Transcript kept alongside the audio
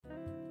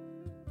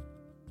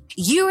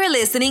You are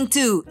listening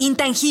to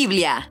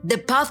Intangiblia, the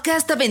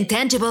podcast of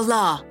Intangible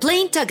Law,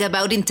 plain talk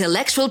about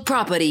intellectual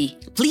property.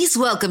 Please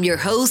welcome your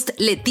host,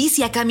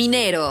 Leticia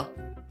Caminero.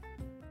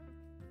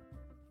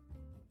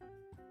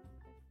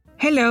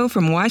 Hello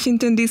from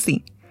Washington,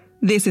 D.C.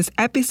 This is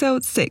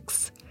episode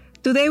 6.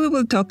 Today we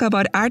will talk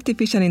about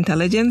artificial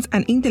intelligence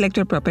and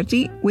intellectual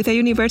property with a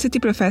university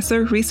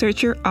professor,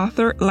 researcher,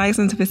 author,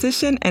 licensed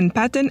physician, and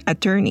patent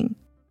attorney.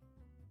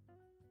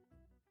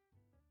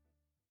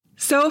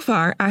 So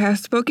far, I have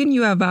spoken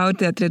you about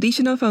the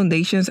traditional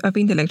foundations of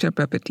intellectual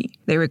property,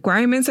 the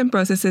requirements and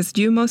processes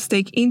you must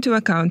take into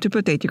account to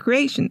protect your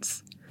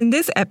creations. In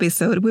this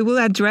episode, we will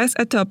address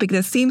a topic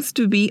that seems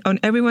to be on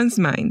everyone's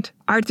mind,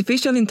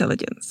 artificial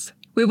intelligence.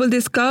 We will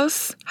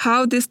discuss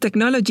how this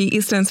technology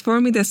is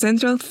transforming the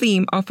central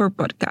theme of our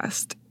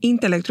podcast,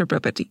 intellectual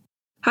property.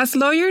 As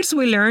lawyers,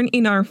 we learn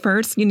in our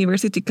first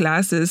university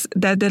classes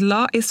that the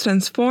law is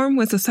transformed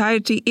when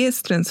society is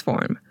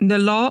transformed. The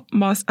law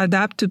must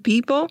adapt to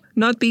people,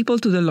 not people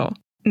to the law.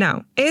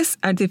 Now, is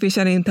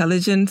artificial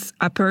intelligence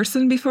a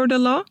person before the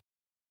law?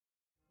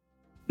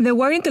 The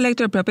World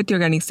Intellectual Property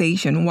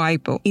Organization,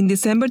 WIPO, in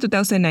December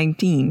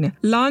 2019,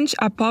 launched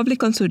a public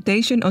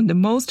consultation on the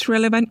most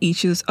relevant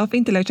issues of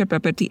intellectual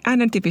property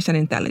and artificial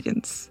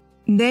intelligence.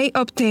 They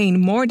obtained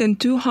more than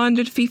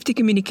 250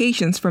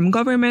 communications from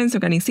governments,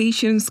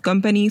 organizations,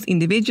 companies,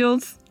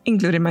 individuals,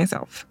 including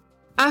myself.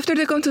 After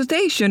the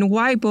consultation,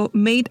 WIPO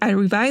made a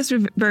revised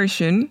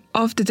version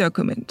of the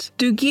document.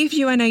 To give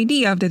you an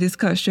idea of the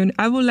discussion,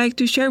 I would like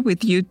to share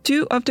with you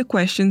two of the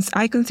questions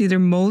I consider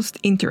most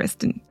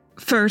interesting.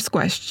 First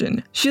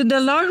question. Should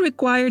the law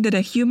require that a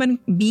human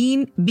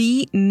being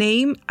be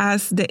named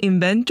as the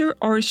inventor,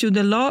 or should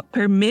the law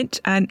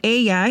permit an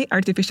AI,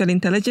 artificial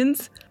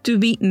intelligence, to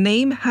be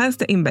named as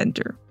the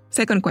inventor?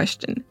 Second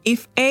question.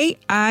 If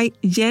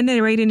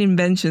AI-generated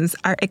inventions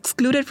are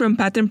excluded from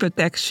patent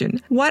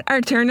protection, what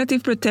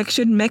alternative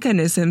protection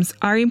mechanisms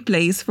are in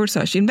place for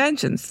such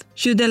inventions?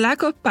 Should the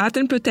lack of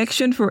patent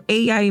protection for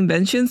AI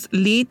inventions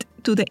lead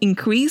to the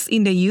increase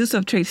in the use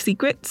of trade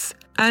secrets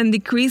and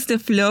decrease the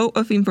flow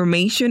of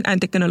information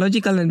and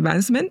technological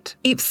advancement?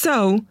 If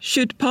so,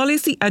 should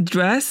policy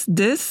address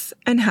this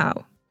and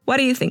how? What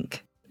do you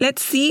think?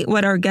 Let's see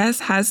what our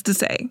guest has to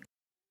say.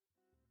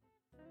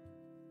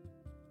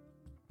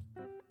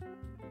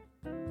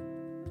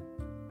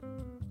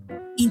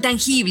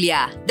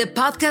 Intangiblia, the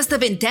podcast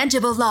of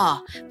Intangible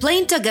Law,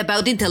 plain talk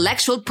about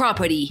intellectual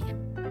property.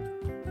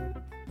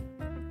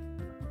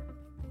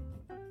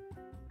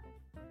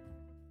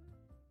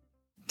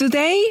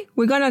 Today,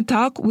 we're going to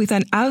talk with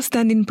an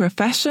outstanding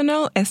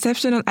professional,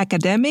 exceptional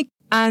academic,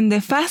 and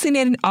the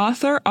fascinating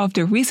author of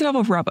The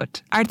Reasonable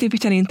Robot,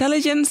 Artificial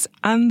Intelligence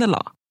and the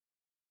Law.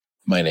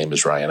 My name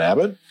is Ryan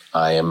Abbott.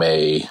 I am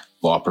a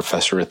law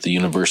professor at the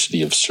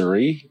University of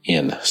Surrey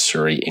in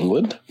Surrey,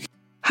 England.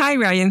 Hi,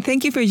 Ryan.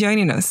 Thank you for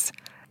joining us.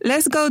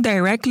 Let's go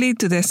directly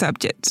to the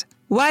subject.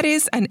 What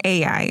is an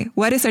AI?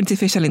 What is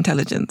artificial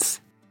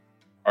intelligence?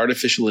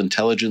 Artificial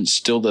intelligence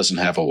still doesn't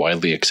have a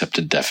widely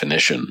accepted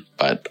definition,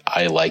 but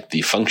I like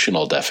the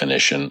functional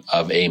definition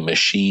of a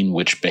machine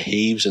which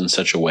behaves in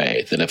such a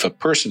way that if a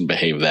person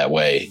behaved that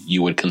way,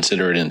 you would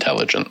consider it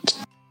intelligent.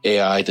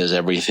 AI does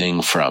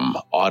everything from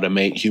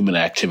automate human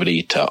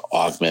activity to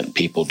augment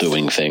people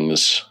doing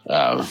things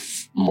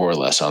more or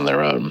less on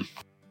their own.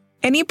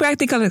 Any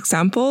practical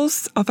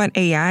examples of an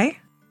AI?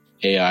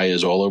 AI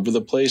is all over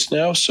the place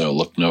now, so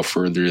look no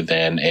further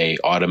than an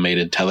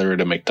automated teller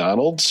at a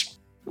McDonald's.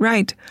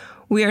 Right.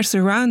 We are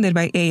surrounded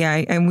by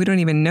AI and we don't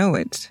even know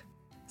it.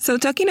 So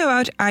talking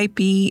about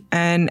IP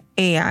and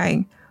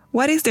AI,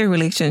 what is their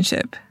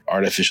relationship?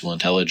 Artificial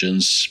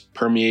intelligence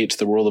permeates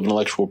the world of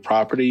intellectual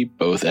property,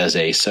 both as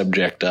a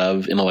subject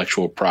of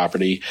intellectual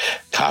property,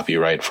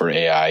 copyright for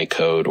AI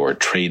code or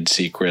trade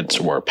secrets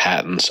or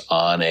patents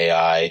on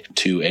AI,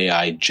 to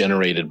AI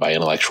generated by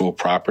intellectual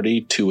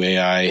property, to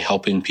AI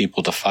helping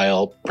people to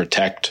file,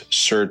 protect,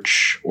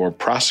 search, or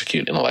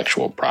prosecute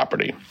intellectual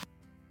property.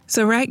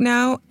 So right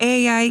now,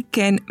 AI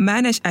can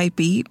manage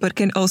IP, but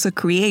can also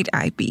create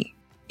IP.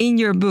 In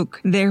your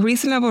book, The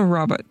Reasonable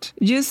Robot,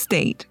 you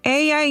state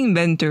AI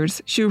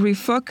inventors should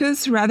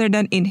refocus rather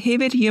than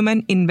inhibit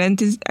human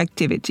inventive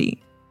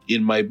activity.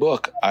 In my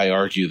book, I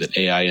argue that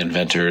AI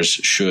inventors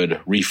should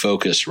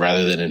refocus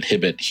rather than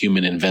inhibit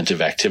human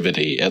inventive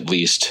activity, at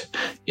least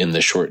in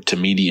the short to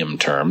medium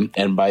term.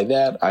 And by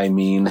that, I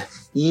mean,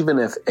 even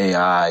if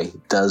AI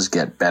does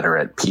get better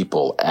at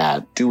people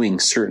at doing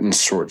certain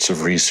sorts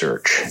of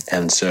research,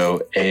 and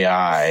so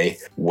AI,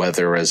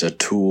 whether as a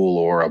tool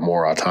or a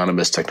more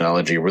autonomous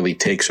technology, really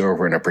takes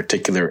over in a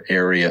particular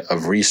area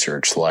of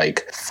research,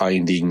 like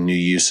finding new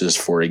uses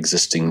for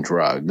existing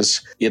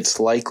drugs, it's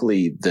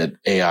likely that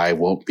AI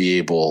won't be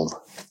able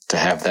to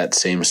have that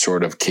same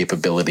sort of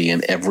capability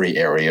in every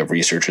area of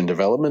research and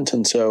development.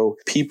 And so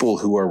people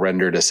who are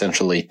rendered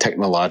essentially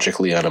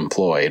technologically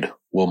unemployed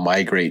will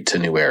migrate to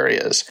new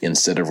areas.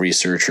 Instead of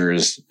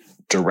researchers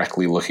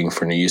directly looking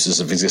for new uses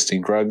of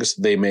existing drugs.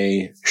 They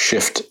may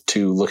shift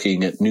to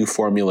looking at new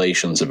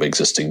formulations of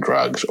existing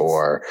drugs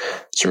or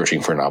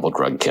searching for novel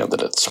drug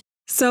candidates.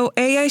 So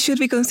AI should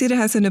be considered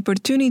as an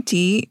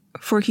opportunity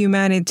for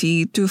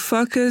humanity to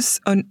focus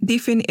on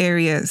different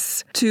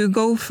areas, to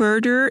go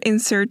further in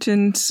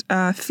certain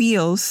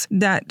fields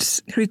that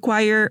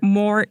require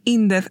more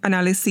in-depth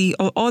analysis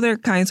or other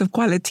kinds of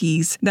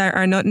qualities that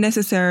are not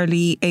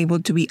necessarily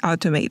able to be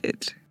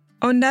automated.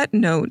 On that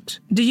note,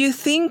 do you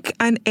think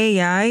an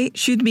AI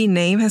should be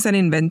named as an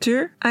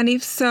inventor? And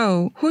if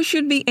so, who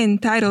should be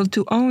entitled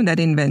to own that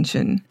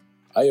invention?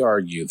 I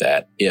argue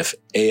that if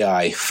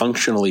AI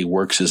functionally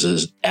works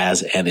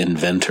as an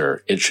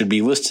inventor, it should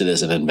be listed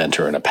as an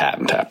inventor in a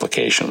patent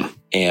application.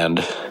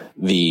 And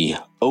the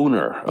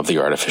owner of the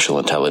artificial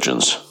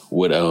intelligence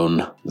would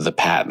own the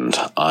patent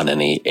on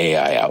any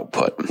AI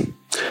output.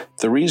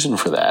 The reason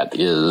for that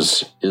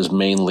is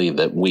mainly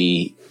that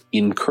we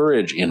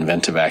encourage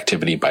inventive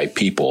activity by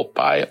people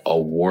by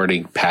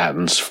awarding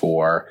patents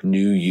for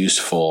new,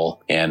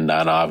 useful, and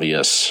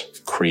non-obvious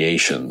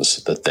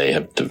creations that they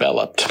have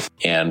developed.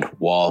 And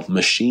while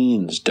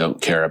machines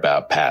don't care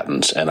about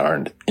patents and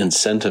aren't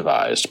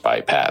incentivized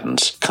by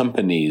patents,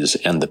 companies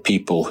and the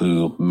people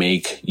who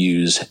make,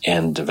 use,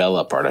 and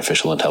develop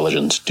artificial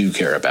intelligence do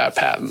care about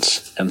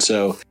patents. And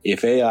so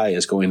if AI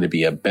is going to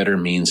be a better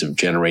means of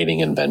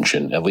generating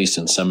invention, at least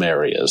in some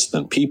areas,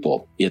 than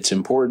people, it's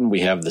important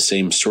we have the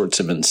same sorts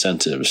of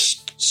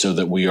incentives so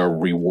that we are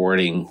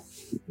rewarding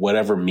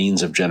whatever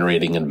means of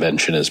generating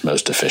invention is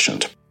most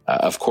efficient.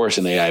 Of course,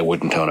 an AI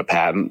wouldn't own a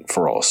patent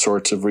for all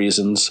sorts of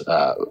reasons,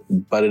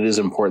 but it is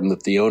important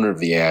that the owner of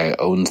the AI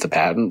owns the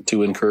patent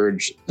to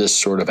encourage this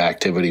sort of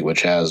activity,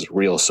 which has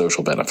real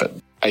social benefit.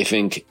 I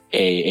think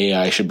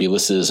AI should be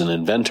listed as an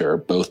inventor,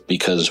 both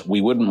because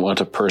we wouldn't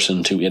want a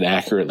person to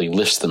inaccurately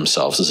list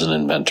themselves as an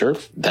inventor.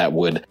 That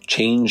would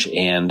change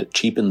and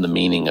cheapen the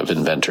meaning of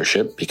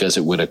inventorship because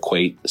it would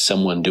equate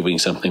someone doing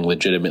something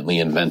legitimately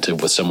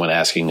inventive with someone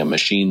asking a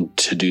machine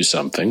to do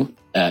something.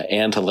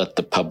 And to let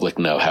the public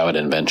know how an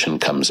invention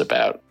comes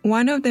about.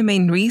 One of the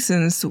main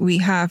reasons we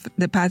have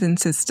the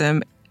patent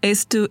system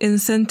is to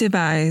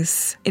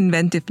incentivize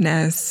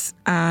inventiveness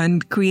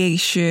and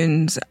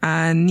creations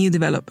and new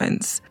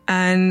developments.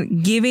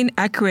 And giving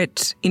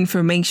accurate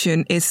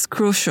information is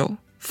crucial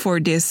for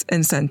this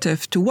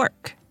incentive to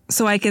work.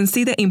 So I can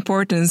see the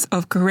importance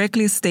of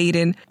correctly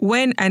stating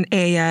when an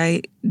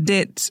AI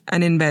did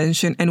an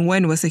invention and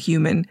when was a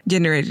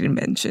human-generated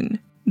invention.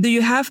 Do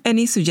you have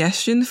any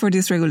suggestions for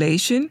this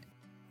regulation?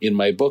 In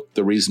my book,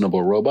 The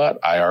Reasonable Robot,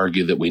 I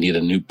argue that we need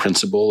a new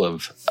principle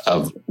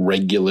of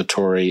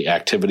regulatory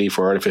activity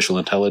for artificial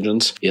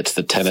intelligence. It's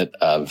the tenet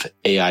of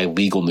AI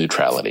legal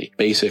neutrality.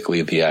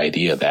 Basically, the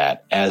idea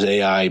that as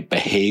AI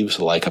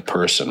behaves like a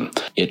person,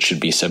 it should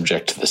be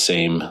subject to the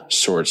same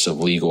sorts of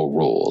legal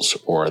rules,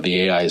 or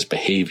the AI's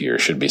behavior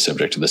should be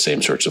subject to the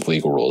same sorts of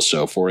legal rules.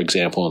 So, for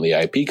example, in the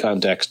IP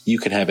context, you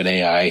can have an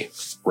AI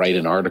write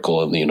an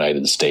article in the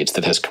United States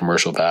that has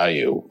commercial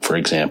value, for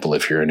example,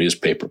 if you're a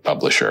newspaper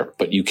publisher,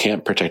 but you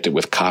can't protect it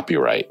with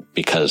copyright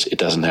because it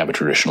doesn't have a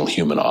traditional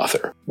human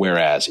author.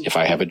 Whereas if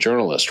I have a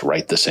journalist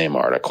write the same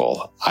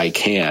article, I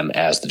can,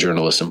 as the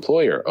journalist's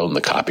employer, own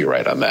the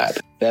copyright on that.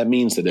 That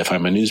means that if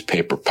I'm a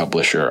newspaper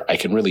publisher, I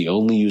can really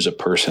only use a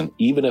person,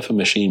 even if a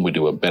machine would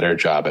do a better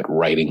job at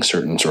writing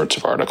certain sorts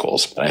of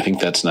articles. And I think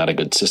that's not a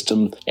good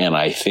system. And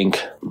I think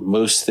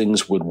most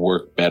things would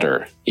work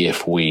better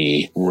if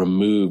we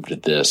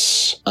removed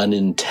this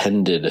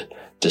unintended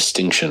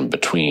distinction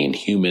between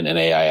human and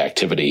AI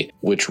activity,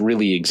 which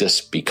really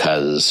exists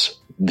because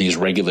these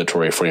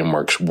regulatory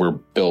frameworks were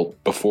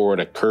built before it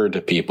occurred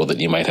to people that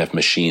you might have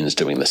machines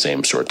doing the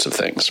same sorts of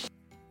things.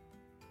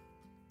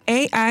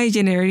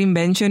 AI-generated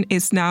invention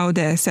is now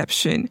the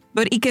exception,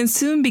 but it can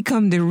soon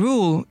become the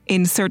rule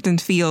in certain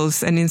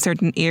fields and in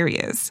certain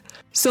areas.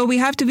 So we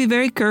have to be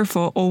very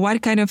careful on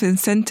what kind of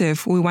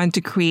incentive we want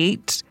to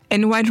create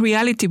and what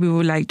reality we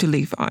would like to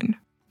live on.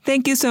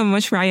 Thank you so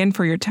much, Ryan,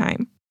 for your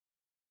time.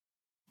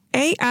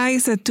 AI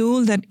is a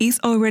tool that is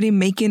already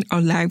making our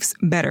lives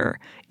better.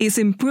 It's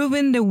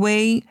improving the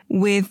way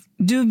we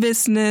do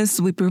business,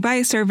 we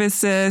provide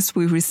services,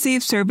 we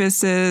receive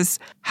services,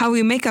 how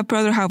we make a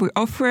product, how we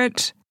offer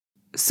it.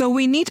 So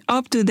we need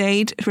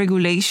up-to-date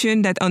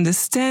regulation that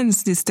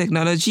understands this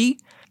technology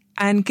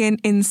and can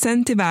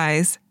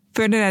incentivize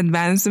further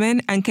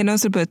advancement and can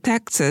also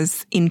protect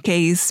us in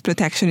case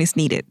protection is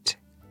needed.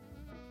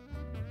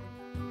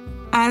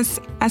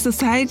 As a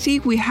society,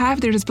 we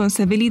have the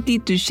responsibility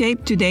to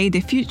shape today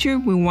the future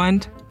we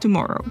want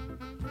tomorrow.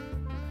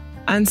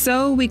 And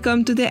so we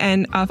come to the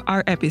end of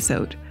our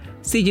episode.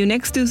 See you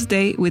next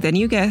Tuesday with a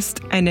new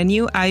guest and a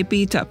new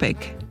IP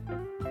topic.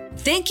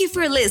 Thank you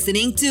for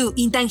listening to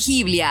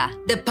Intangiblia,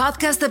 the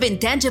podcast of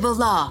Intangible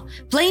Law,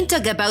 plain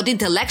talk about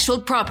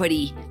intellectual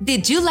property.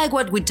 Did you like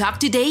what we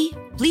talked today?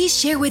 Please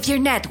share with your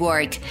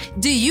network.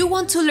 Do you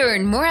want to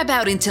learn more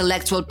about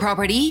intellectual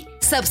property?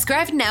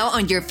 Subscribe now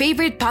on your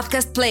favorite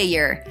podcast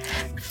player.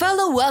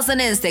 Follow us on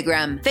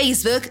Instagram,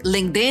 Facebook,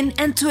 LinkedIn,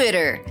 and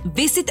Twitter.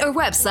 Visit our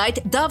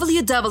website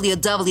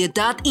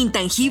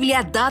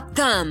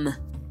www.intangiblia.com.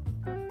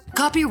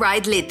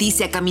 Copyright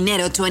Leticia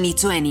Caminero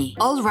 2020.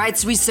 All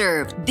rights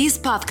reserved. This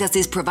podcast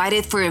is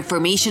provided for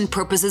information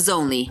purposes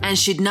only and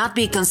should not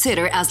be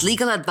considered as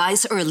legal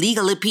advice or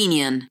legal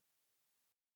opinion.